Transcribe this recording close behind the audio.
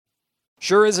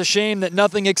Sure is a shame that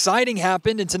nothing exciting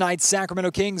happened in tonight's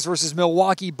Sacramento Kings versus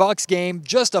Milwaukee Bucks game.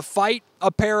 Just a fight, a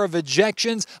pair of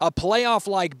ejections, a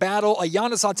playoff-like battle, a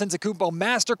Giannis Antetokounmpo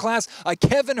masterclass, a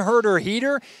Kevin Huerter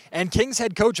heater, and Kings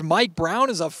head coach Mike Brown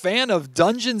is a fan of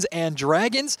Dungeons and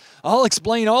Dragons. I'll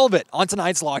explain all of it on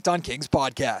tonight's Locked On Kings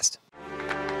podcast.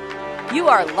 You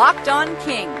are Locked On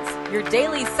Kings, your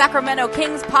daily Sacramento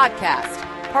Kings podcast,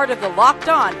 part of the Locked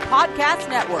On Podcast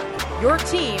Network, your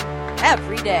team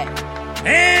every day.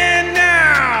 And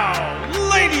now,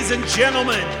 ladies and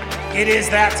gentlemen, it is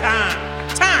that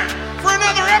time for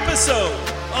another episode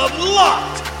of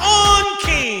Locked On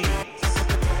Kings.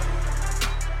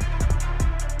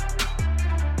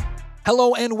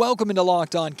 Hello and welcome into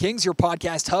Locked On Kings, your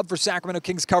podcast hub for Sacramento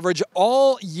Kings coverage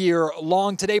all year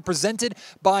long. Today presented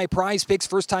by Prize Picks.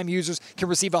 First-time users can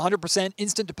receive 100%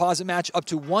 instant deposit match up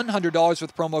to $100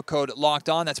 with promo code Locked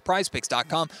On. That's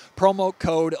prizepicks.com, promo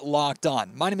code Locked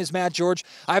On. My name is Matt George.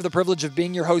 I have the privilege of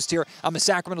being your host here. I'm a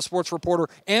Sacramento sports reporter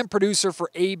and producer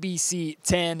for ABC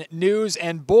 10 News.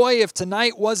 And boy, if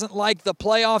tonight wasn't like the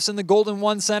playoffs in the Golden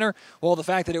One Center, well, the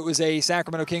fact that it was a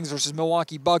Sacramento Kings versus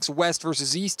Milwaukee Bucks West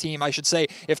versus East team, I should say,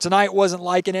 if tonight wasn't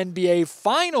like an NBA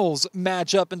Finals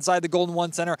matchup inside the Golden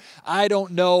One Center, I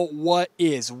don't know what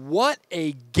is. What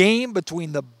a game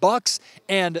between the Bucks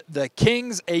and the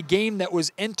Kings, a game that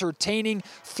was entertaining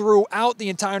throughout the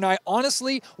entire night.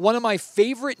 Honestly, one of my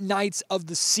favorite nights of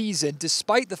the season,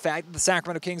 despite the fact that the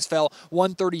Sacramento Kings fell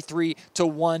 133 to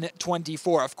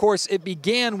 124. Of course, it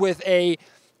began with a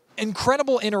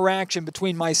incredible interaction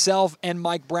between myself and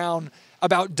Mike Brown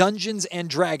about Dungeons and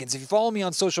Dragons. If you follow me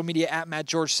on social media at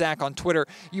MattGeorgeSack on Twitter,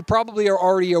 you probably are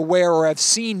already aware or have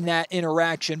seen that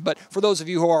interaction. But for those of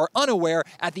you who are unaware,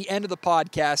 at the end of the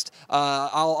podcast,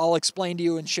 I'll explain to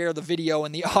you and share the video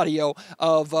and the audio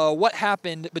of what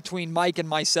happened between Mike and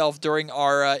myself during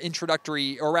our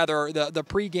introductory, or rather the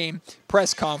pregame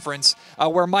press conference,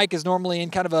 where Mike is normally in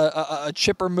kind of a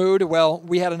chipper mood. Well,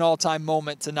 we had an all-time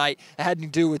moment tonight. It had to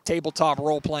do with tabletop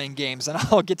role-playing games, and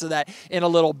I'll get to that in a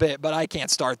little bit, but I can't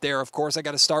start there, of course. I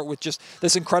got to start with just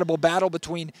this incredible battle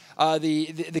between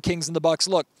the Kings and the Bucks.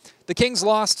 Look, the Kings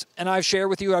lost, and I've shared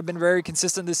with you, I've been very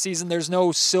consistent this season. There's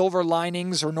no silver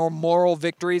linings or no moral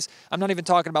victories. I'm not even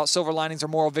talking about silver linings or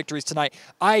moral victories tonight.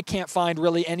 I can't find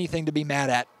really anything to be mad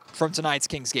at from tonight's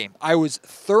Kings game. I was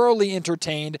thoroughly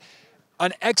entertained.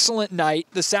 An excellent night.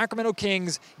 The Sacramento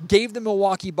Kings gave the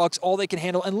Milwaukee Bucks all they can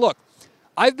handle. And look,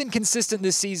 I've been consistent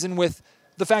this season with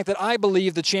the fact that I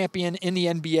believe the champion in the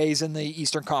NBA is in the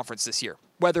Eastern Conference this year.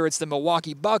 Whether it's the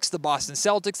Milwaukee Bucks, the Boston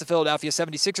Celtics, the Philadelphia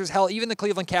 76ers, hell, even the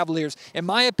Cleveland Cavaliers, in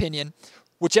my opinion,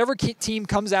 whichever team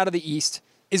comes out of the East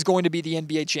is going to be the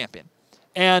NBA champion.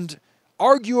 And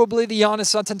arguably the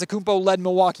Giannis Antetokounmpo-led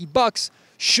Milwaukee Bucks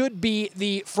should be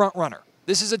the front runner.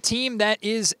 This is a team that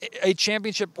is a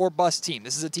championship or bust team.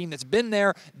 This is a team that's been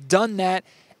there, done that,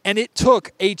 and it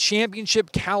took a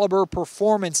championship caliber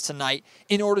performance tonight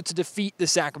in order to defeat the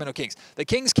Sacramento Kings. The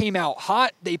Kings came out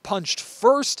hot. They punched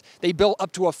first. They built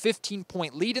up to a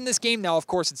 15-point lead in this game. Now, of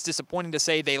course, it's disappointing to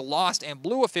say they lost and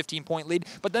blew a 15-point lead.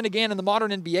 But then again, in the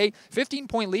modern NBA,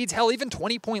 15-point leads, hell, even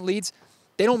 20-point leads,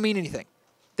 they don't mean anything.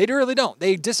 They really don't.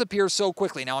 They disappear so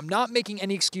quickly. Now, I'm not making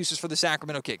any excuses for the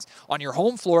Sacramento Kings. On your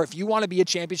home floor, if you want to be a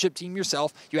championship team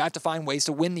yourself, you have to find ways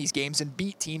to win these games and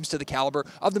beat teams to the caliber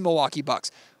of the Milwaukee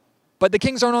Bucks. But the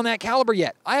Kings aren't on that caliber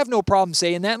yet. I have no problem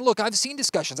saying that. And look, I've seen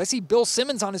discussions. I see Bill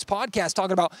Simmons on his podcast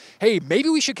talking about, hey, maybe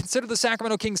we should consider the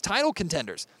Sacramento Kings title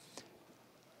contenders.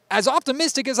 As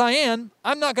optimistic as I am,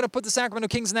 I'm not going to put the Sacramento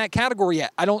Kings in that category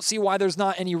yet. I don't see why there's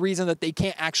not any reason that they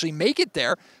can't actually make it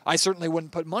there. I certainly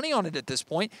wouldn't put money on it at this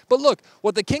point. But look,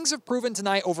 what the Kings have proven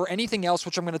tonight over anything else,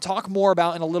 which I'm going to talk more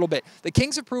about in a little bit, the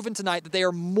Kings have proven tonight that they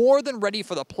are more than ready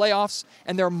for the playoffs,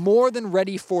 and they're more than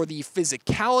ready for the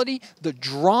physicality, the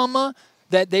drama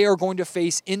that they are going to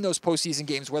face in those postseason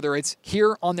games, whether it's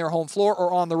here on their home floor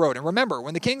or on the road. And remember,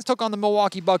 when the Kings took on the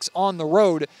Milwaukee Bucks on the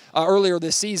road earlier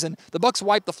this season, the Bucks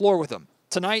wiped the floor with them.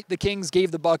 Tonight, the Kings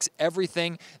gave the Bucks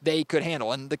everything they could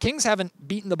handle. And the Kings haven't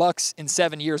beaten the Bucks in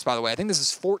 7 years, by the way. I think this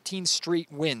is 14 straight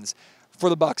wins for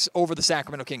the Bucks over the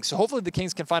Sacramento Kings. So hopefully the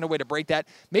Kings can find a way to break that.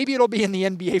 Maybe it'll be in the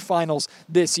NBA Finals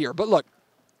this year. But look,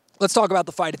 let's talk about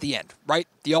the fight at the end, right?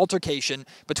 The altercation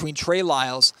between Trey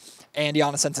Lyles and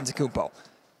Giannis Antetokounmpo.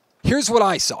 Here's what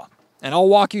I saw, and I'll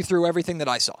walk you through everything that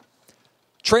I saw.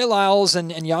 Trey Lyles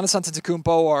and Giannis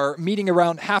Antetokounmpo are meeting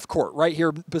around half court right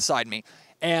here beside me,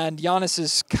 and Giannis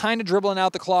is kind of dribbling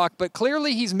out the clock, but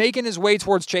clearly he's making his way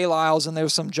towards Trey Lyles, and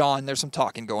there's some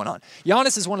talking going on.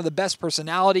 Giannis is one of the best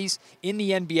personalities in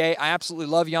the NBA. I absolutely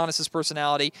love Giannis's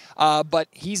personality, but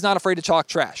he's not afraid to talk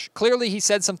trash. Clearly he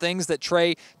said some things that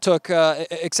Trey took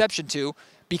exception to,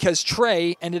 because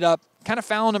Trey ended up kind of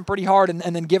fouling him pretty hard and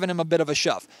then giving him a bit of a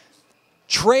shove.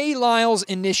 Trey Lyles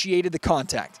initiated the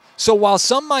contact. So while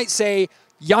some might say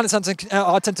Giannis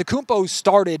Antetokounmpo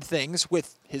started things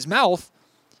with his mouth,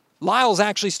 Lyles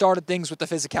actually started things with the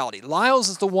physicality. Lyles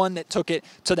is the one that took it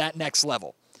to that next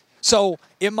level. So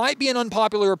it might be an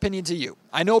unpopular opinion to you.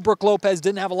 I know Brook Lopez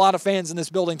didn't have a lot of fans in this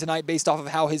building tonight based off of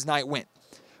how his night went.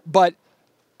 But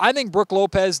I think Brook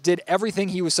Lopez did everything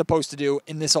he was supposed to do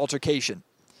in this altercation.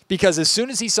 Because as soon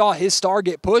as he saw his star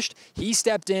get pushed, he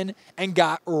stepped in and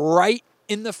got right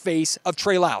in the face of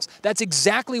Trey Lyles. That's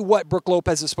exactly what Brook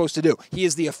Lopez is supposed to do. He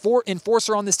is the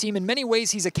enforcer on this team. In many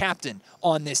ways, he's a captain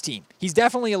on this team. He's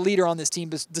definitely a leader on this team,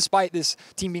 despite this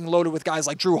team being loaded with guys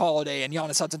like Drew Holiday and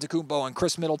Giannis Antetokounmpo and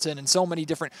Chris Middleton and so many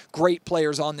different great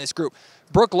players on this group.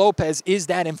 Brook Lopez is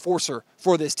that enforcer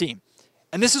for this team.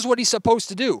 And this is what he's supposed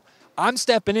to do. I'm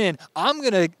stepping in. I'm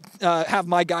going to have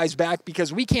my guys back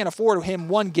because we can't afford him,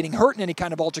 one, getting hurt in any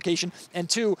kind of altercation, and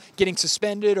two, getting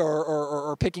suspended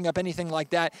or picking up anything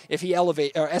like that if he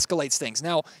escalates things.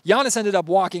 Now, Giannis ended up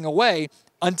walking away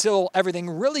until everything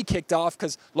really kicked off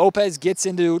because Lopez gets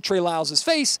into Trey Lyles'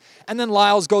 face, and then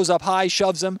Lyles goes up high,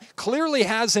 shoves him, clearly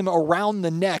has him around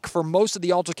the neck for most of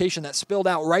the altercation that spilled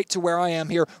out right to where I am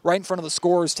here, right in front of the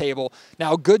scorer's table.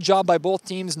 Now, good job by both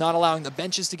teams not allowing the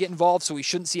benches to get involved, so we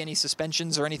shouldn't see any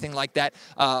suspensions or anything like that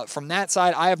from that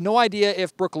side. I have no idea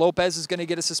if Brook Lopez is going to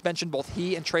get a suspension. Both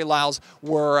he and Trey Lyles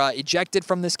were ejected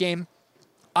from this game.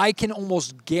 I can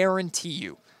almost guarantee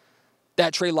you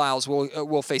that Trey Lyles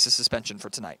will face a suspension for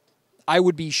tonight. I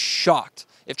would be shocked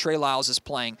if Trey Lyles is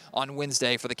playing on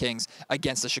Wednesday for the Kings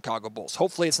against the Chicago Bulls.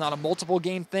 Hopefully it's not a multiple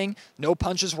game thing. No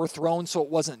punches were thrown, so it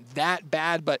wasn't that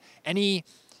bad, but any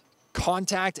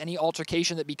contact, any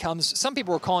altercation that becomes, some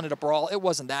people were calling it a brawl. It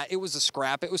wasn't that. It was a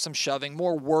scrap. It was some shoving,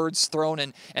 more words thrown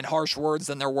and harsh words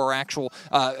than there were actual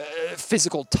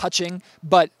physical touching.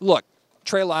 But look,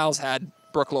 Trey Lyles had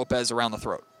Brook Lopez around the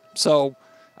throat. So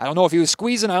I don't know if he was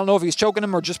squeezing, I don't know if he was choking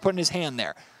him or just putting his hand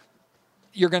there.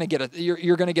 You're going to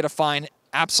get a fine,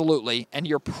 absolutely, and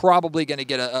you're probably going to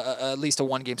get at least a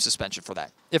one-game suspension for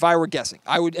that. If I were guessing,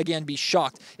 I would again be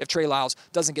shocked if Trey Lyles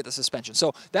doesn't get the suspension.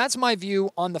 So that's my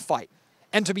view on the fight.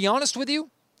 And to be honest with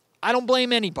you, I don't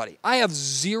blame anybody. I have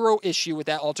zero issue with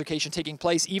that altercation taking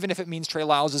place, even if it means Trey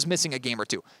Lyles is missing a game or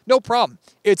two. No problem.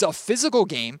 It's a physical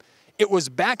game. It was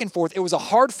back and forth. It was a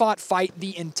hard-fought fight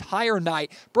the entire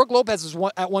night. Brook Lopez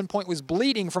at one point was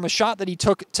bleeding from a shot that he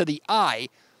took to the eye.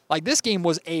 Like, this game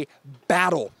was a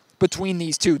battle between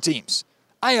these two teams.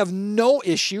 I have no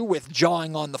issue with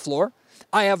jawing on the floor.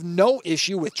 I have no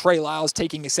issue with Trey Lyles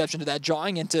taking exception to that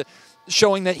jawing and to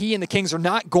showing that he and the Kings are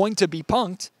not going to be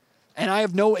punked. And I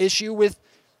have no issue with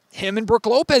him and Brook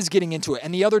Lopez getting into it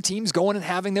and the other teams going and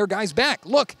having their guys back.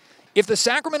 Look, if the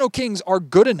Sacramento Kings are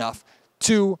good enough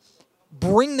to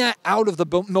bring that out of the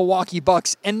Milwaukee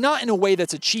Bucks, and not in a way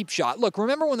that's a cheap shot. Look,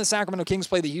 remember when the Sacramento Kings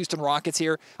played the Houston Rockets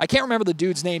here? I can't remember the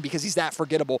dude's name because he's that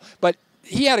forgettable, but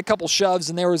he had a couple shoves,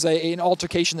 and there was an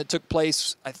altercation that took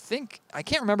place. I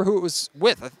can't remember who it was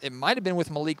with. It might have been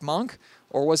with Malik Monk,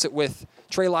 or was it with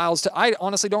Trey Lyles? I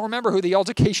honestly don't remember who the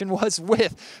altercation was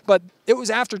with, but it was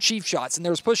after cheap shots, and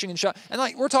there was pushing and shot.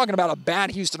 And we're talking about a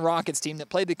bad Houston Rockets team that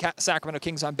played the Sacramento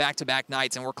Kings on back-to-back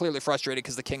nights, and were clearly frustrated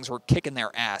because the Kings were kicking their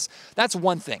ass. That's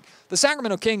one thing. The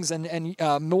Sacramento Kings and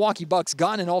Milwaukee Bucks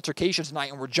got in an altercation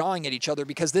tonight and were jawing at each other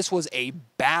because this was a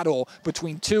battle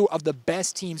between two of the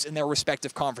best teams in their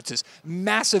respective conferences.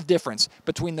 Massive difference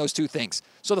between those two things.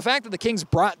 So the fact that the Kings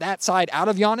brought that side out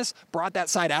of Giannis, brought that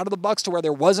side out of the Bucks to where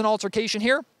there was an altercation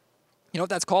here, you know what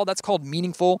that's called? That's called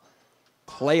meaningful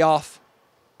playoff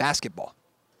basketball.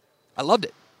 I loved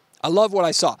it. I love what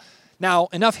I saw. Now,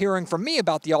 enough hearing from me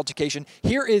about the altercation.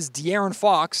 Here is De'Aaron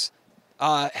Fox,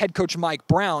 head coach Mike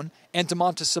Brown, and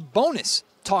Domantas Sabonis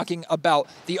talking about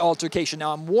the altercation.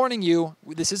 Now, I'm warning you,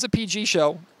 this is a PG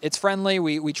show. It's friendly.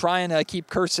 We try and keep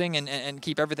cursing and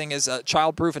keep everything as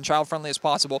child-proof and child-friendly as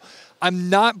possible. I'm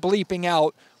not bleeping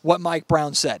out what Mike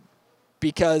Brown said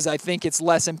because I think it's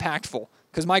less impactful.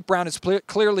 Because Mike Brown is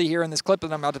clearly here in this clip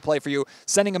that I'm about to play for you,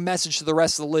 sending a message to the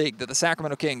rest of the league that the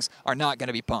Sacramento Kings are not going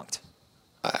to be punked.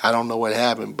 I don't know what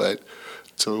happened, but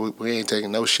we ain't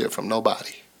taking no shit from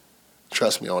nobody.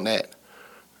 Trust me on that.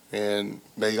 And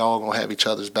they all going to have each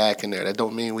other's back in there. That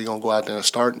don't mean we going to go out there and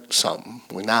start something.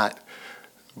 We're not.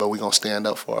 But we're going to stand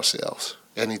up for ourselves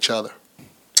and each other.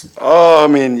 I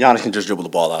mean, Giannis can just dribble the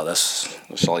ball out.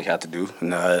 That's all he had to do, and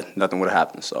nothing would have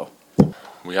happened. So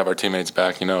we have our teammates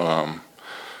back.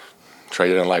 Trey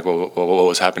didn't like what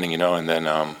was happening, and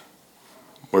then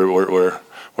we're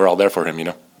all there for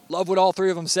him. Love what all three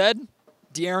of them said.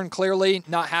 De'Aaron clearly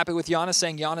not happy with Giannis,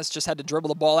 saying Giannis just had to dribble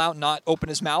the ball out and not open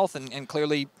his mouth, and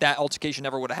clearly that altercation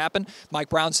never would have happened. Mike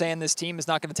Brown saying this team is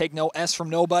not going to take no S from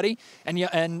nobody, and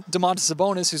Domantas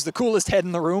Sabonis, who's the coolest head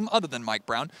in the room other than Mike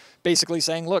Brown, basically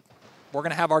saying, look, we're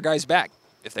going to have our guys back.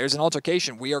 If there's an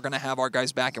altercation, we are going to have our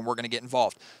guys back and we're going to get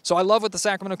involved. So I love what the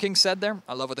Sacramento Kings said there.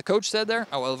 I love what the coach said there.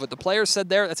 I love what the players said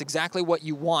there. That's exactly what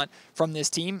you want from this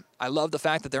team. I love the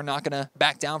fact that they're not going to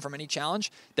back down from any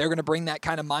challenge. They're going to bring that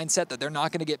kind of mindset that they're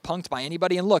not going to get punked by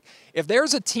anybody. And look, if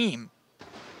there's a team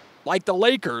like the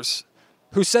Lakers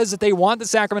who says that they want the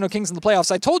Sacramento Kings in the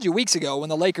playoffs, I told you weeks ago when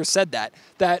the Lakers said that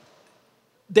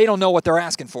they don't know what they're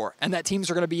asking for and that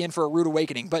teams are going to be in for a rude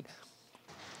awakening. But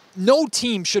no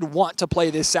team should want to play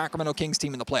this Sacramento Kings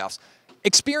team in the playoffs.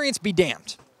 Experience be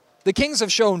damned. The Kings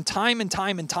have shown time and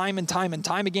time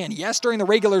again, yes, during the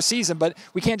regular season, but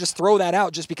we can't just throw that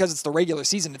out just because it's the regular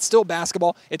season. It's still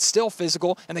basketball. It's still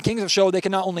physical. And the Kings have shown they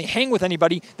can not only hang with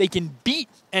anybody, they can beat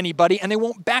anybody, and they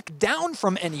won't back down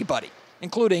from anybody,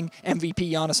 including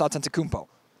MVP Giannis Antetokounmpo.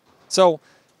 So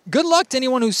good luck to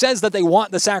anyone who says that they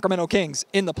want the Sacramento Kings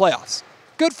in the playoffs.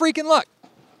 Good freaking luck,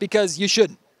 because you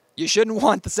shouldn't. You shouldn't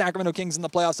want the Sacramento Kings in the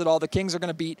playoffs at all. The Kings are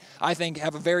going to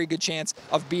have a very good chance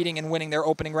of beating and winning their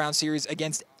opening round series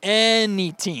against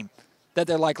any team that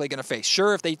they're likely going to face.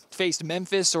 Sure, if they faced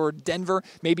Memphis or Denver,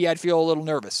 maybe I'd feel a little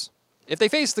nervous. If they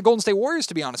face the Golden State Warriors,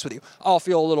 to be honest with you, I'll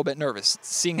feel a little bit nervous,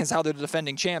 seeing as how they're the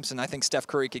defending champs, and I think Steph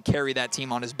Curry could carry that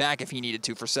team on his back if he needed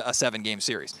to for a 7-game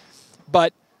series.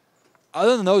 But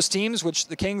other than those teams, which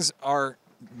the Kings are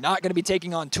not going to be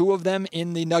taking on 2 of them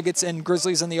in the Nuggets and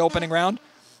Grizzlies in the opening round,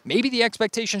 maybe the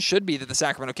expectation should be that the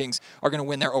Sacramento Kings are going to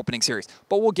win their opening series.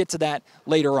 But we'll get to that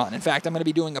later on. In fact, I'm going to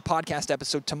be doing a podcast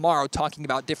episode tomorrow talking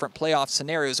about different playoff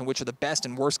scenarios and which are the best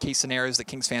and worst case scenarios that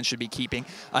Kings fans should be keeping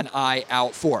an eye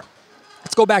out for.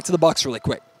 Let's go back to the Bucks really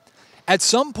quick. At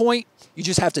some point, you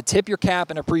just have to tip your cap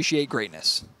and appreciate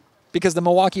greatness. Because the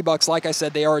Milwaukee Bucks, like I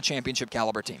said, they are a championship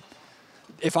caliber team.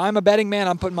 If I'm a betting man,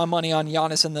 I'm putting my money on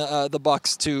Giannis and the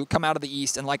Bucks to come out of the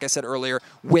East and, like I said earlier,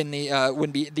 win the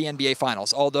NBA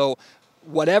Finals. Although,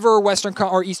 whatever Western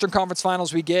or Eastern Conference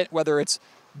Finals we get, whether it's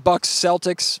Bucks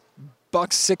Celtics,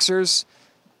 Bucks Sixers,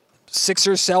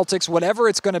 Sixers Celtics, whatever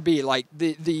it's going to be, like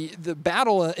the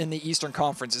battle in the Eastern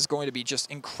Conference is going to be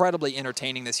just incredibly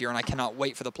entertaining this year, and I cannot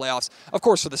wait for the playoffs. Of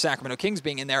course, for the Sacramento Kings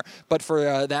being in there, but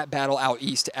for that battle out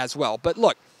East as well. But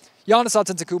look. Giannis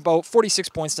Antetokounmpo, 46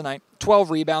 points tonight, 12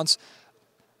 rebounds.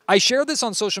 I shared this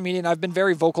on social media, and I've been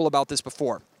very vocal about this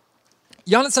before.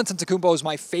 Giannis Antetokounmpo is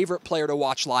my favorite player to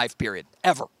watch live, period.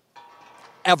 Ever.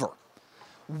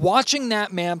 Watching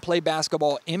that man play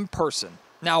basketball in person,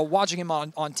 now watching him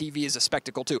on TV is a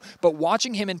spectacle too, but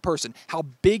watching him in person, how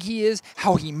big he is,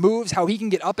 how he moves, how he can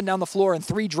get up and down the floor in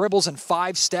 3 dribbles and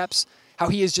 5 steps, how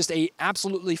he is just a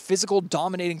absolutely physical,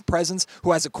 dominating presence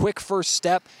who has a quick first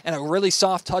step and a really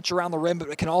soft touch around the rim,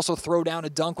 but can also throw down a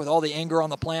dunk with all the anger on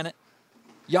the planet.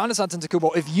 Giannis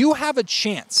Antetokounmpo, if you have a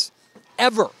chance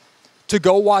ever to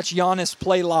go watch Giannis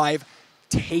play live,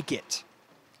 take it.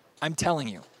 I'm telling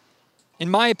you. In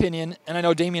my opinion, and I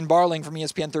know Damian Barling from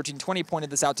ESPN 1320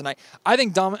 pointed this out tonight, I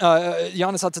think Giannis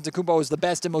Antetokounmpo is the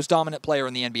best and most dominant player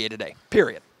in the NBA today,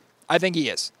 period. I think he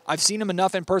is. I've seen him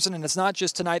enough in person, and it's not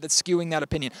just tonight that's skewing that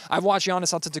opinion. I've watched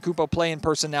Giannis Antetokounmpo play in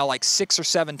person now like 6 or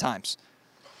 7 times.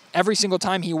 Every single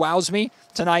time he wows me,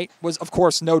 tonight was, of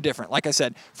course, no different. Like I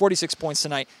said, 46 points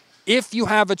tonight. If you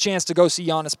have a chance to go see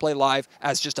Giannis play live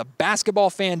as just a basketball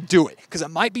fan, do it. Because it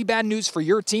might be bad news for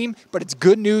your team, but it's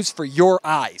good news for your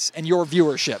eyes and your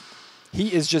viewership.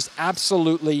 He is just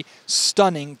absolutely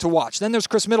stunning to watch. Then there's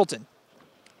Chris Middleton.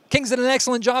 Kings did an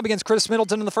excellent job against Chris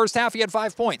Middleton in the first half. He had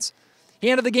 5 points. He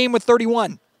ended the game with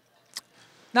 31.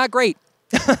 Not great.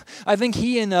 I think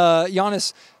he and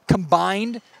Giannis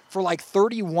combined for like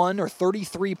 31 or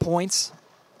 33 points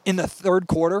in the third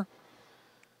quarter.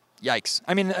 Yikes.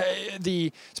 I mean,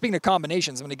 speaking of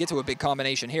combinations, I'm going to get to a big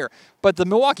combination here. But the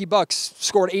Milwaukee Bucks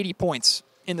scored 80 points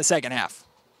in the second half.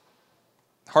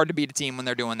 Hard to beat a team when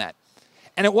they're doing that.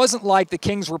 And it wasn't like the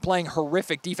Kings were playing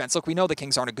horrific defense. Look, we know the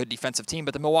Kings aren't a good defensive team,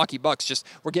 but the Milwaukee Bucks just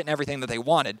were getting everything that they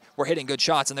wanted. We're hitting good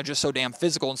shots, and they're just so damn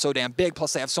physical and so damn big,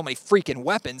 plus they have so many freaking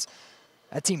weapons.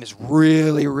 That team is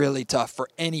really, really tough for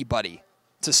anybody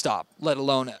to stop, let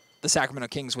alone the Sacramento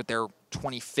Kings with their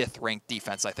 25th ranked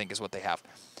defense, I think is what they have.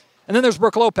 And then there's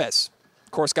Brook Lopez.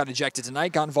 Of course, got ejected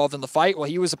tonight, got involved in the fight. Well,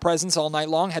 he was a presence all night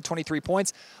long, had 23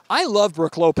 points. I love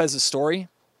Brook Lopez's story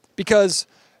Because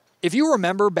if you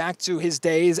remember back to his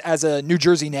days as a New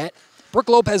Jersey Net, Brook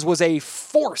Lopez was a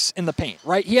force in the paint,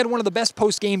 right? He had one of the best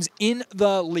post games in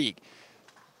the league.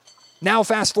 Now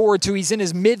fast forward to he's in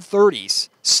his mid-30s,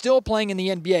 still playing in the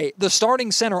NBA, the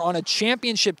starting center on a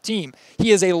championship team. He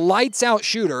is a lights-out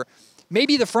shooter,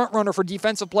 maybe the front runner for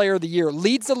Defensive Player of the Year,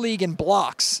 leads the league in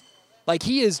blocks. Like,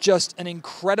 he is just an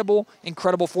incredible,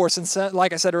 incredible force. And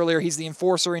like I said earlier, he's the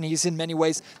enforcer, and he's in many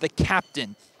ways the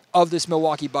captain of this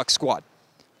Milwaukee Bucks squad.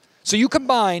 So you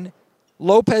combine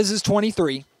Lopez's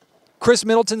 23, Chris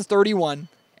Middleton's 31,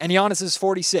 and Giannis's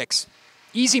 46.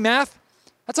 Easy math,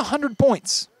 that's 100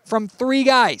 points from 3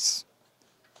 guys.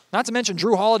 Not to mention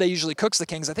Drew Holiday usually cooks the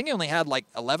Kings. I think he only had like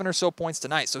 11 or so points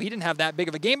tonight, so he didn't have that big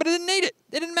of a game, but it didn't need it.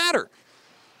 It didn't matter.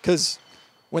 Because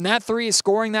when that 3 is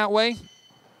scoring that way,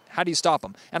 how do you stop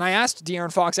him? And I asked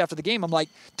De'Aaron Fox after the game, I'm like,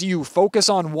 do you focus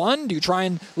on one? Do you try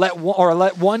and let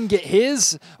one get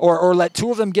his or let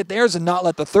 2 of them get theirs and not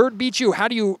let the third beat you? How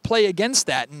do you play against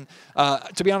that? And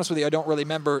to be honest with you, I don't really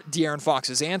remember De'Aaron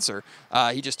Fox's answer.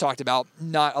 He just talked about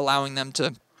not allowing them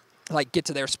to get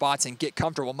to their spots and get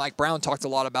comfortable. Mike Brown talked a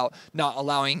lot about not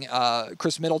allowing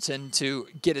Chris Middleton to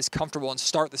get as comfortable and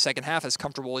start the second half as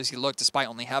comfortable as he looked despite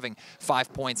only having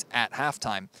 5 points at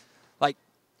halftime.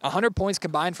 100 points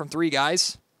combined from 3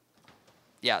 guys.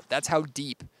 Yeah, that's how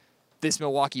deep this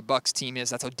Milwaukee Bucks team is.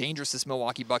 That's how dangerous this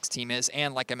Milwaukee Bucks team is.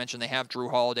 And like I mentioned, they have Drew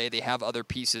Holiday. They have other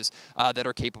pieces that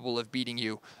are capable of beating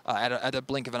you at a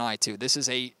blink of an eye, too. This is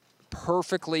a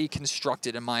perfectly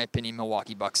constructed, in my opinion,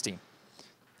 Milwaukee Bucks team.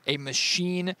 A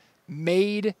machine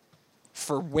made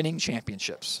for winning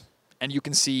championships. And you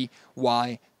can see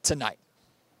why tonight.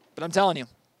 But I'm telling you,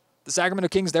 the Sacramento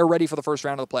Kings, they're ready for the first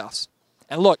round of the playoffs.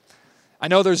 And look, I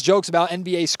know there's jokes about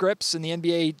NBA scripts and the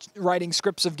NBA writing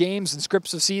scripts of games and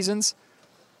scripts of seasons.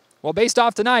 Well, based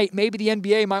off tonight, maybe the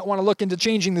NBA might want to look into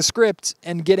changing the script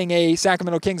and getting a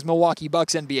Sacramento Kings-Milwaukee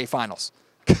Bucks NBA Finals.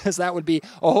 Because that would be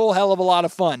a whole hell of a lot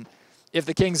of fun if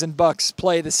the Kings and Bucks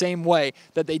play the same way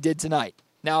that they did tonight.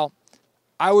 Now,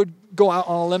 I would go out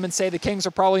on a limb and say the Kings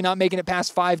are probably not making it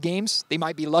past 5 games. They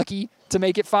might be lucky to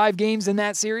make it 5 games in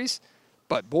that series.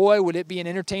 But boy, would it be an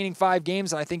entertaining 5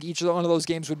 games, and I think each one of those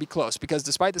games would be close. Because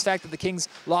despite the fact that the Kings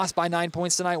lost by 9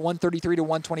 points tonight,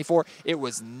 133-124, it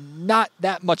was not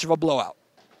that much of a blowout.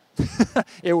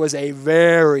 It was a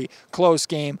very close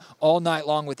game all night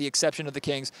long, with the exception of the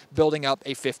Kings building up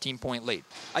a 15-point lead.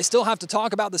 I still have to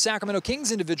talk about the Sacramento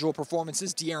Kings individual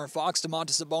performances, De'Aaron Fox,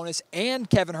 Domantas Sabonis, and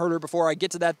Kevin Huerter. Before I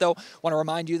get to that, though, I want to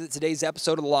remind you that today's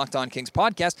episode of the Locked On Kings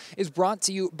podcast is brought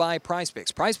to you by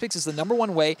PrizePicks. PrizePicks is the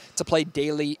 #1 way to play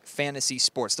daily fantasy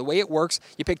sports. The way it works,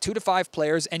 you pick 2 to 5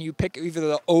 players, and you pick either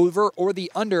the over or the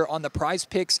under on the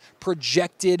PrizePicks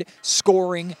projected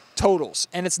scoring totals.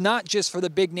 And it's not just for the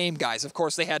big name guys. Of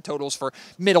course, they had totals for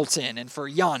Middleton and for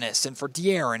Giannis and for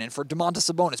De'Aaron and for Domantas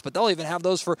Sabonis, but they'll even have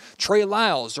those for Trey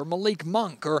Lyles or Malik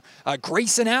Monk or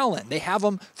Grayson Allen. They have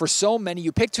them for so many.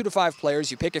 You pick 2 to 5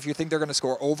 players. You pick if you think they're going to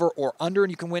score over or under,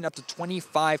 and you can win up to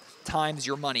 25 times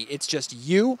your money. It's just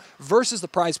you versus the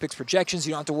PrizePicks projections.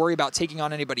 You don't have to worry about taking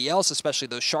on anybody else, especially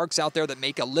those sharks out there that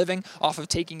make a living off of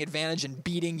taking advantage and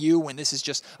beating you when this is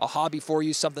just a hobby for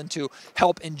you, something to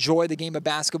help enjoy the game of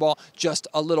basketball just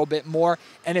a little bit more.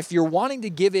 And if you're wanting to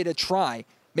give it a try,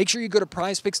 make sure you go to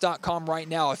prizepicks.com right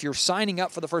now. If you're signing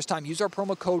up for the first time, use our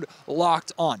promo code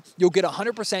LOCKEDON. You'll get a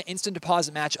 100% instant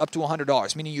deposit match up to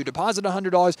 $100, meaning you deposit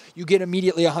 $100, you get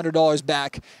immediately $100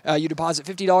 back. You deposit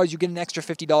 $50, you get an extra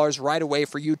 $50 right away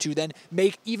for you to then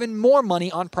make even more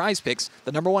money on PrizePicks,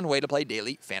 the #1 way to play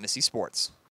daily fantasy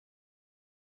sports.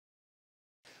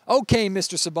 Okay,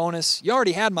 Mr. Sabonis, you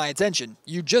already had my attention.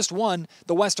 You just won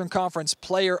the Western Conference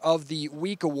Player of the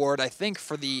Week award, I think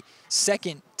for the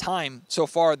second time so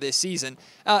far this season.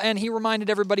 And he reminded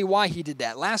everybody why he did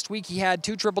that. Last week he had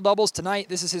 2 triple-doubles. Tonight,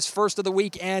 this is his first of the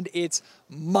week, and it's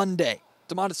Monday.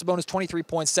 Domantas Sabonis, 23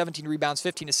 points, 17 rebounds,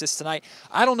 15 assists tonight.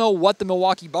 I don't know what the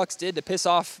Milwaukee Bucks did to piss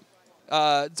off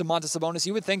Domantas Sabonis.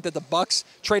 You would think that the Bucks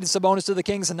traded Sabonis to the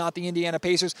Kings and not the Indiana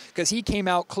Pacers, because he came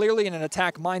out clearly in an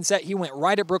attack mindset. He went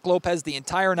right at Brook Lopez the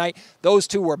entire night. Those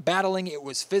two were battling. It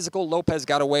was physical. Lopez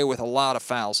got away with a lot of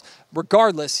fouls.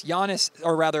 Regardless,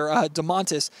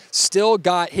 Domantas still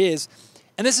got his,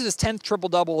 and this is his 10th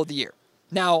triple-double of the year.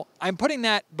 Now, I'm putting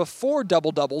that before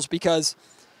double-doubles because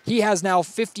he has now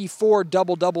 54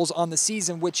 double-doubles on the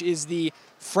season, which is the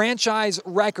franchise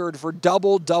record for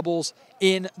double-doubles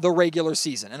in the regular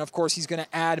season. And, of course, he's going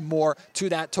to add more to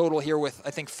that total here with, I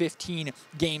think, 15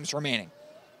 games remaining.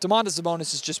 Domantas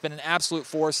Sabonis has just been an absolute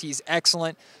force. He's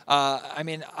excellent. I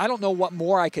mean, I don't know what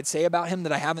more I could say about him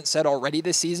that I haven't said already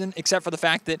this season, except for the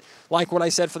fact that, like what I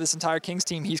said for this entire Kings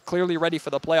team, he's clearly ready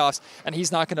for the playoffs, and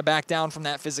he's not going to back down from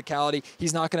that physicality.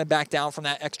 He's not going to back down from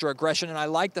that extra aggression, and I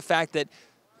like the fact that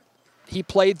he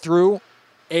played through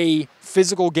a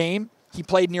physical game. He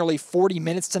played nearly 40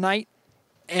 minutes tonight,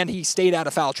 and he stayed out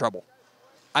of foul trouble.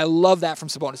 I love that from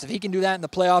Sabonis. If he can do that in the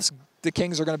playoffs, the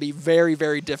Kings are going to be very,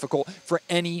 very difficult for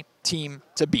any team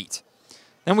to beat.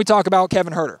 Then we talk about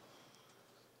Kevin Huerter.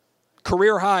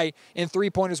 Career high in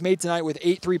three-pointers made tonight with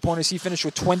 8 three-pointers. He finished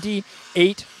with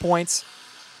 28 points,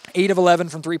 8 of 11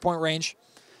 from three-point range.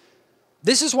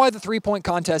 This is why the three-point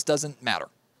contest doesn't matter,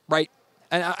 right?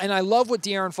 And I love what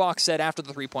De'Aaron Fox said after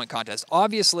the three-point contest.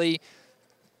 Obviously,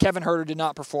 Kevin Huerter did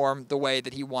not perform the way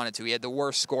that he wanted to. He had the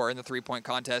worst score in the three-point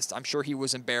contest. I'm sure he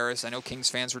was embarrassed. I know Kings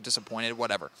fans were disappointed,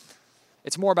 whatever.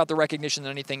 It's more about the recognition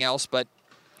than anything else, but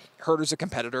Huerter's a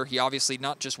competitor. He obviously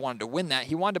not just wanted to win that,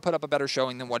 he wanted to put up a better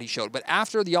showing than what he showed. But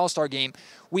after the All-Star game,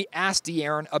 we asked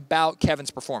De'Aaron about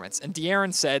Kevin's performance. And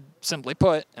De'Aaron said, simply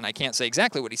put, and I can't say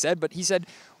exactly what he said, but he said,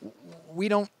 we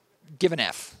don't give an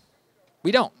F.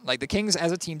 We don't. Like, the Kings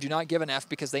as a team do not give an F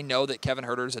because they know that Kevin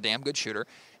Huerter is a damn good shooter.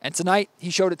 And tonight,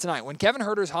 he showed it tonight. When Kevin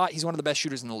Huerter's hot, he's one of the best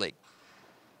shooters in the league.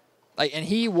 And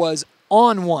he was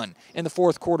on one in the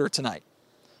fourth quarter tonight.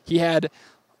 He had,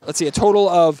 a total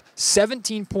of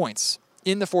 17 points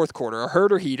in the fourth quarter, a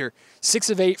Huerter heater, 6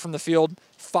 of 8 from the field,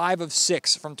 5 of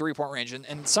 6 from three-point range.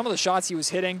 And some of the shots he was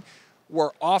hitting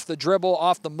were off the dribble,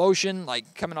 off the motion,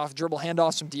 like coming off dribble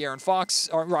handoffs from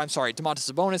Domantas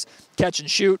Sabonis, catch and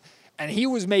shoot. And he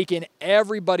was making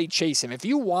everybody chase him. If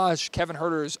you watch Kevin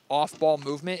Huerter's off-ball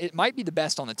movement, it might be the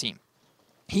best on the team.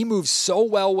 He moves so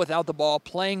well without the ball,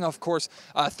 playing, of course,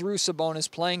 through Sabonis,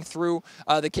 playing through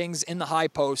the Kings in the high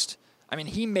post. I mean,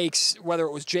 he makes, whether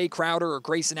it was Jay Crowder or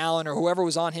Grayson Allen or whoever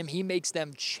was on him, he makes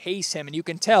them chase him. And you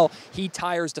can tell he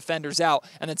tires defenders out.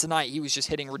 And then tonight, he was just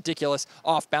hitting ridiculous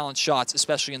off-balance shots,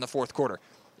 especially in the fourth quarter.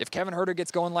 If Kevin Huerter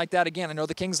gets going like that again, I know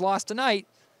the Kings lost tonight,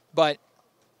 but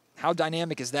how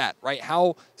dynamic is that, right?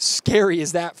 How scary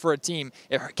is that for a team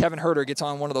if Kevin Huerter gets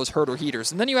on one of those Huerter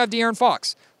heaters? And then you have De'Aaron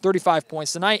Fox, 35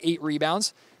 points tonight, 8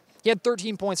 rebounds. He had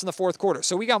 13 points in the fourth quarter.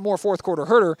 So we got more fourth quarter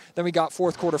Huerter than we got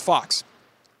fourth quarter Fox.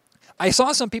 I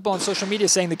saw some people on social media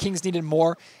saying the Kings needed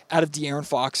more out of De'Aaron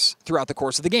Fox throughout the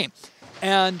course of the game.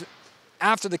 And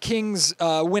after the Kings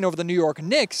win over the New York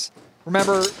Knicks,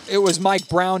 remember, it was Mike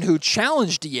Brown who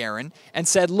challenged De'Aaron and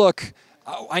said, look,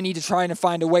 I need to try and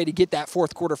find a way to get that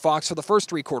fourth quarter Fox for the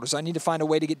first 3 quarters. I need to find a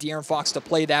way to get De'Aaron Fox to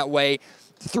play that way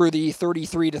through the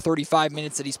 33 to 35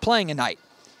 minutes that he's playing a night.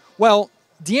 Well,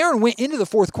 De'Aaron went into the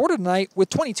fourth quarter tonight with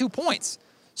 22 points.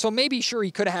 So maybe, sure,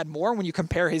 he could have had more when you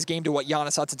compare his game to what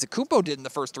Giannis Antetokounmpo did in the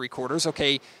first 3 quarters.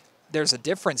 Okay, there's a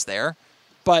difference there.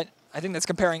 But I think that's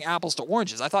comparing apples to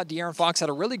oranges. I thought De'Aaron Fox had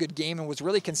a really good game and was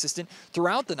really consistent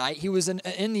throughout the night. He was in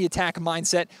the attack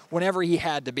mindset whenever he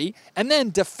had to be. And then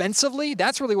defensively,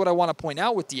 that's really what I want to point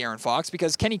out with De'Aaron Fox,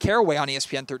 because Kenny Caraway on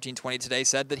ESPN 1320 today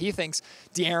said that he thinks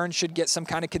De'Aaron should get some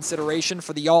kind of consideration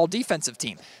for the all-defensive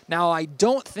team. Now, I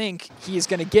don't think he is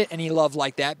going to get any love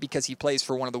like that because he plays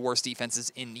for one of the worst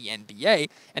defenses in the NBA,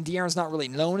 and De'Aaron's not really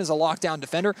known as a lockdown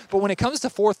defender. But when it comes to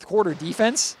fourth quarter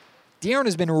defense, De'Aaron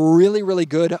has been really, really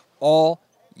good all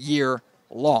year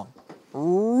long.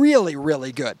 Really,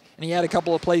 really good. And he had a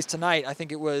couple of plays tonight. I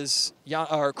think it was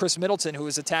Chris Middleton who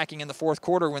was attacking in the fourth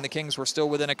quarter when the Kings were still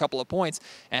within a couple of points.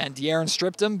 And De'Aaron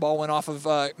stripped him. Ball went off of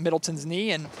Middleton's knee,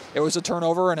 and it was a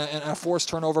turnover and a forced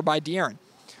turnover by De'Aaron.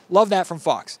 Love that from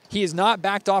Fox. He has not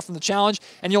backed off from the challenge.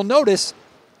 And you'll notice,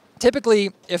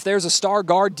 typically, if there's a star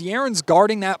guard, De'Aaron's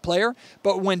guarding that player.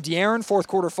 But when De'Aaron, fourth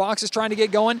quarter Fox, is trying to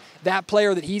get going, that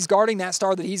player that he's guarding, that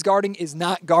star that he's guarding, is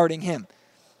not guarding him.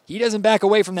 He doesn't back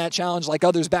away from that challenge like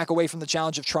others back away from the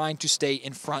challenge of trying to stay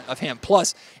in front of him.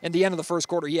 Plus, in the end of the first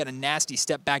quarter, he had a nasty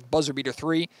step-back buzzer-beater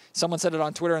 3. Someone said it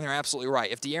on Twitter, and they're absolutely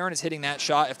right. If De'Aaron is hitting that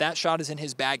shot, if that shot is in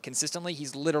his bag consistently,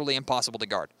 he's literally impossible to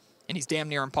guard. And he's damn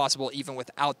near impossible even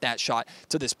without that shot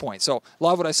to this point. So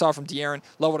love what I saw from De'Aaron.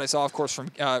 Love what I saw, of course, from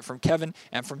Kevin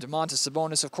and from Domantas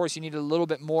Sabonis. Of course, you needed a little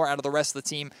bit more out of the rest of the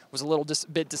team. Was a little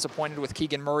bit disappointed with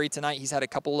Keegan Murray tonight. He's had a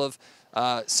couple of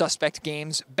suspect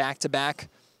games back-to-back.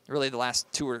 Really, the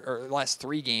last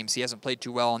 3 games, he hasn't played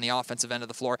too well on the offensive end of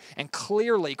the floor. And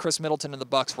clearly, Chris Middleton and the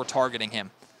Bucks were targeting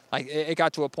him. Like, it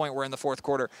got to a point where in the fourth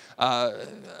quarter,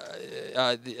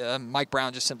 Mike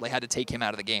Brown just simply had to take him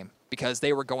out of the game because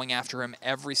they were going after him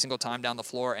every single time down the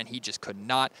floor, and he just could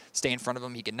not stay in front of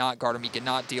him. He could not guard him. He could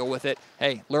not deal with it.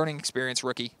 Hey, learning experience,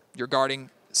 rookie. You're guarding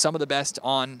some of the best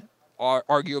on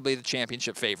arguably the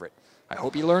championship favorite. I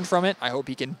hope he learned from it. I hope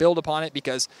he can build upon it,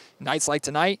 because nights like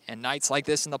tonight and nights like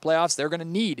this in the playoffs, they're going to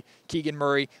need Keegan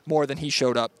Murray more than he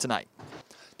showed up tonight.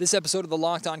 This episode of the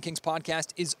Locked On Kings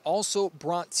podcast is also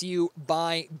brought to you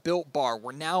by Built Bar.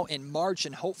 We're now in March,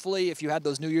 and hopefully if you had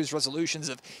those New Year's resolutions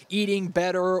of eating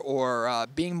better or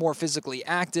being more physically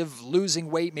active, losing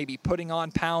weight, maybe putting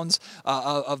on pounds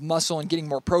of muscle and getting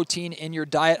more protein in your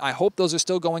diet, I hope those are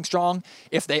still going strong.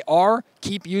 If they are,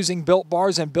 keep using Built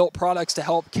Bars and Built products to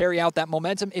help carry out that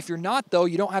momentum. If you're not, though,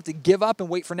 you don't have to give up and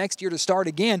wait for next year to start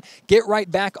again. Get right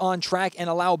back on track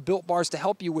and allow Built Bars to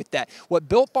help you with that. What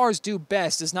Built Bars do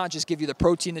best is not just give you the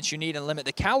protein that you need and limit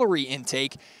the calorie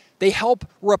intake. They help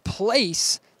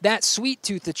replace that sweet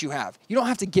tooth that you have. You don't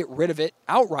have to get rid of it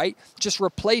outright. Just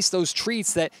replace those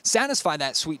treats that satisfy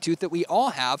that sweet tooth that we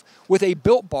all have with a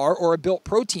Built Bar or a Built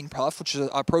Protein Puff, which is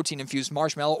a protein-infused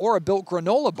marshmallow, or a Built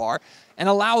Granola Bar, and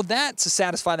allow that to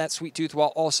satisfy that sweet tooth while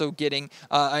also getting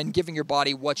and giving your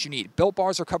body what you need. Built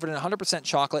Bars are covered in 100%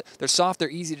 chocolate. They're soft. They're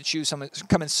easy to chew. Some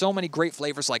come in so many great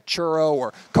flavors like churro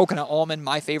or coconut almond.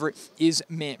 My favorite is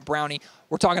mint brownie.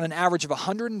 We're talking an average of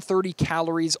 130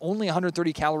 calories, only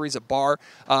 130 calories a bar,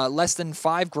 less than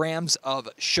 5 grams of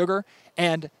sugar,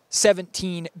 and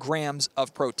 17 grams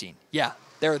of protein. Yeah,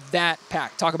 they're that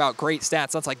packed. Talk about great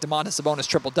stats. That's like Domantas Sabonis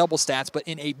triple-double stats, but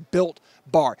in a Built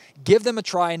Bar. Give them a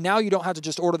try, and now you don't have to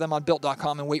just order them on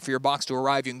Built.com and wait for your box to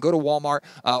arrive. You can go to Walmart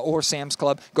or Sam's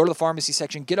Club, go to the pharmacy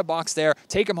section, get a box there,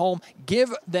 take them home,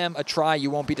 give them a try. You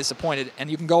won't be disappointed,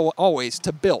 and you can go always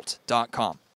to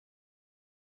Built.com.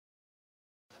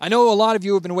 I know a lot of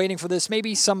you have been waiting for this.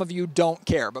 Maybe some of you don't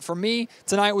care. But for me,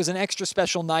 tonight was an extra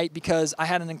special night because I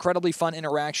had an incredibly fun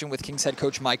interaction with Kings head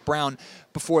coach Mike Brown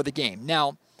before the game.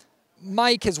 Now,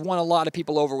 Mike has won a lot of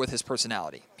people over with his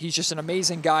personality. He's just an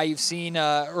amazing guy. You've seen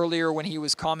earlier when he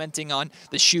was commenting on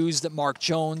the shoes that Mark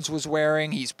Jones was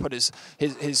wearing. He's put his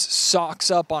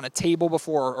socks up on a table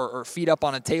before, or feet up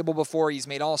on a table before. He's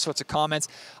made all sorts of comments.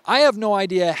 I have no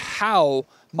idea how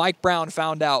Mike Brown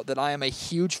found out that I am a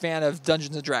huge fan of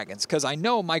Dungeons & Dragons, because I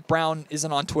know Mike Brown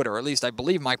isn't on Twitter, or at least I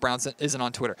believe Mike Brown isn't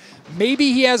on Twitter.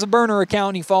 Maybe he has a burner account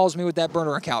and he follows me with that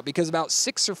burner account, because about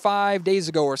 6 or 5 days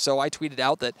ago or so, I tweeted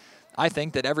out that I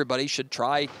think that everybody should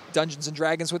try Dungeons &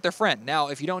 Dragons with their friend. Now,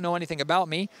 if you don't know anything about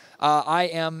me, I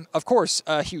am, of course,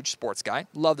 a huge sports guy.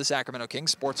 Love the Sacramento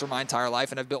Kings. Sports are my entire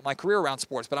life, and I've built my career around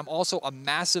sports. But I'm also a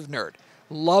massive nerd.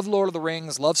 Love Lord of the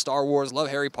Rings, love Star Wars, love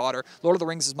Harry Potter. Lord of the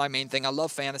Rings is my main thing. I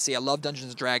love fantasy. I love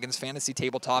Dungeons & Dragons, fantasy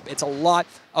tabletop. It's a lot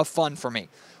of fun for me.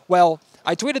 Well,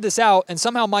 I tweeted this out, and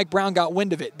somehow Mike Brown got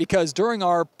wind of it, because during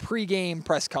our pregame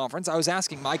press conference, I was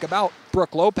asking Mike about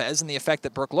Brook Lopez and the effect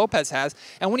that Brook Lopez has,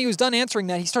 and when he was done answering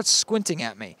that, he starts squinting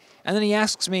at me. And then he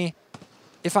asks me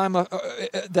if I'm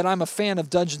a fan of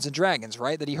Dungeons & Dragons,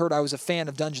 right? That he heard I was a fan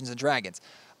of Dungeons & Dragons.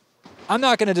 I'm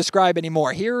not going to describe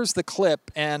anymore. Here's the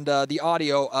clip and the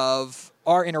audio of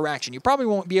our interaction. You probably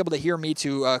won't be able to hear me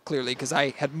too clearly, because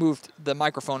I had moved the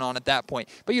microphone on at that point.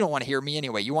 But you don't want to hear me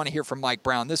anyway. You want to hear from Mike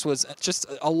Brown. This was just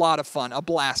a lot of fun, a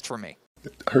blast for me.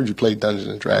 I heard you play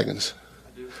Dungeons & Dragons.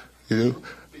 I do. You do?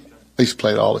 I used to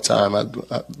play it all the time. I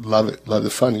love it. Love the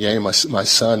fun game. My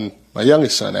son, my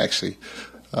youngest son actually,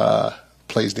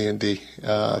 plays D&D.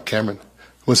 Cameron.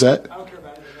 What's that? I don't care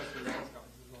about it.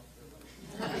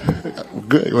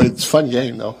 Good. Well, it's a fun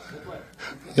game, though.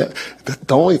 Yeah,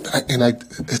 the only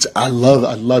I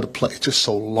love to play. It's just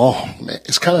so long, man.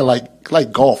 It's kind of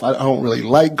like golf. I don't really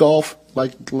like golf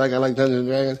like I like Dungeons &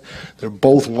 Dragons. They're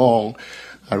both long.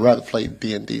 I'd rather play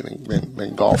D&D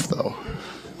than golf, though.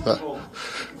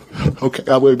 Okay,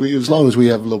 as long as we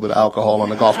have a little bit of alcohol on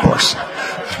the golf course.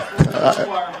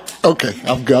 Okay,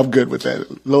 I'm good with that.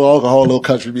 A little alcohol, a little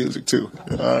country music, too.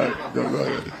 All right, go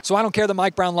ahead. So I don't care that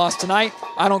Mike Brown lost tonight.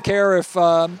 I don't care if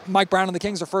Mike Brown and the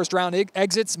Kings are first-round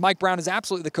exits. Mike Brown is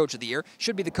absolutely the coach of the year,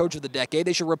 should be the coach of the decade.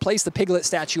 They should replace the Piglet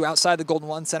statue outside the Golden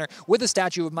One Center with a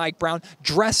statue of Mike Brown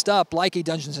dressed up like a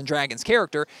Dungeons & Dragons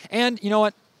character. And you know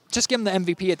what? Just give him the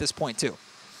MVP at this point, too.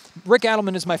 Rick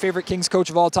Adelman is my favorite Kings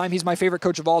coach of all time. He's my favorite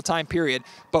coach of all time, period.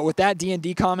 But with that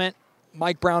D&D comment,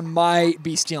 Mike Brown might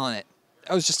be stealing it.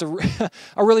 That was just a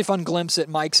really fun glimpse at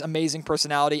Mike's amazing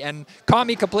personality and caught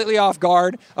me completely off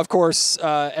guard. Of course,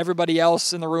 everybody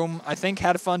else in the room, I think,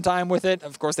 had a fun time with it.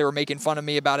 Of course, they were making fun of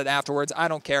me about it afterwards. I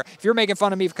don't care. If you're making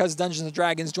fun of me because of Dungeons &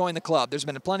 Dragons, join the club. There's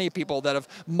been plenty of people that have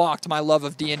mocked my love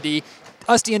of D&D.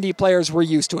 Us D&D players, we're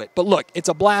used to it. But look, it's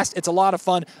a blast. It's a lot of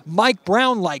fun. Mike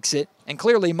Brown likes it, and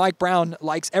clearly Mike Brown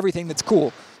likes everything that's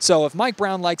cool. So if Mike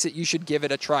Brown likes it, you should give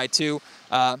it a try too.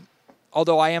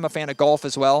 although I am a fan of golf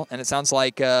as well, and it sounds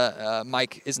like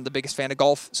Mike isn't the biggest fan of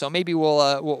golf, so maybe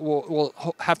we'll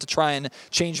have to try and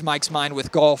change Mike's mind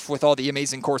with golf with all the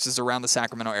amazing courses around the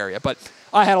Sacramento area. But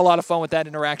I had a lot of fun with that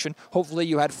interaction. Hopefully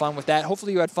you had fun with that.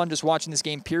 Hopefully you had fun just watching this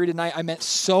game, period, tonight. I met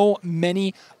so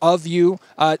many of you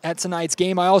at tonight's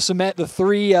game. I also met the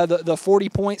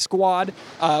 40-point squad.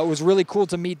 It was really cool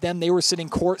to meet them. They were sitting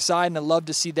courtside, and I love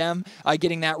to see them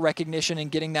getting that recognition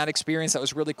and getting that experience. That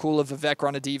was really cool of Vivek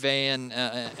Ranadive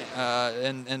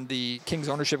and the Kings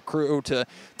ownership crew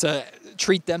to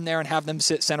treat them there and have them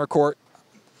sit center court.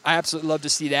 I absolutely love to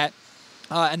see that.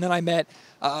 And then I met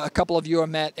a couple of you. I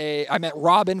met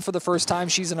Robin for the first time.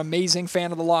 She's an amazing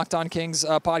fan of the Locked On Kings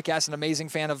podcast, an amazing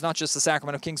fan of not just the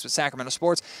Sacramento Kings, but Sacramento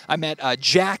sports. I met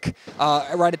Jack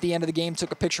right at the end of the game,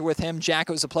 took a picture with him. Jack,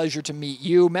 it was a pleasure to meet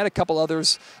you. Met a couple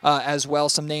others as well,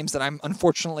 some names that I'm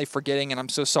unfortunately forgetting, and I'm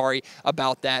so sorry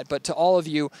about that. But to all of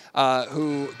you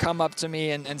who come up to me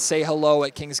and say hello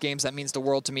at Kings games, that means the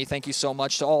world to me. Thank you so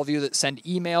much. To all of you that send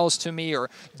emails to me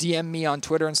or DM me on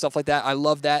Twitter and stuff like that, I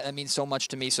love that. That means so much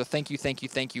to me. So thank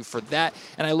you for that.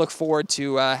 And I look forward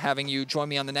to having you join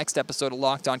me on the next episode of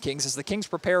Locked On Kings as the Kings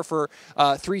prepare for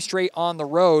 3 straight on the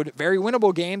road. Very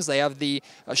winnable games. They have the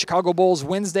Chicago Bulls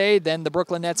Wednesday, then the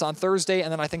Brooklyn Nets on Thursday,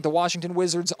 and then I think the Washington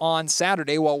Wizards on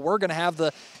Saturday, while we're going to have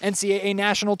the NCAA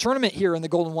National Tournament here in the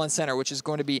Golden One Center, which is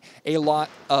going to be a lot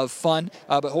of fun.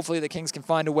 But hopefully the Kings can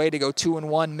find a way to go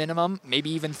 2-1 minimum, maybe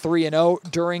even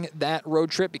 3-0 during that road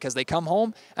trip, because they come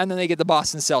home and then they get the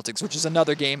Boston Celtics, which is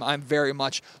another game I'm very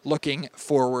much looking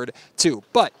forward to.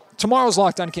 But tomorrow's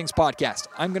Locked On Kings podcast,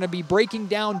 I'm going to be breaking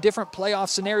down different playoff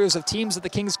scenarios of teams that the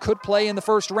Kings could play in the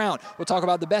first round. We'll talk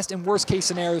about the best and worst case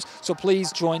scenarios, so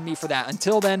please join me for that.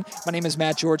 Until then, my name is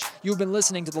Matt George. You've been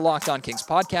listening to the Locked On Kings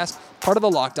podcast, part of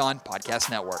the Locked On Podcast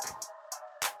Network.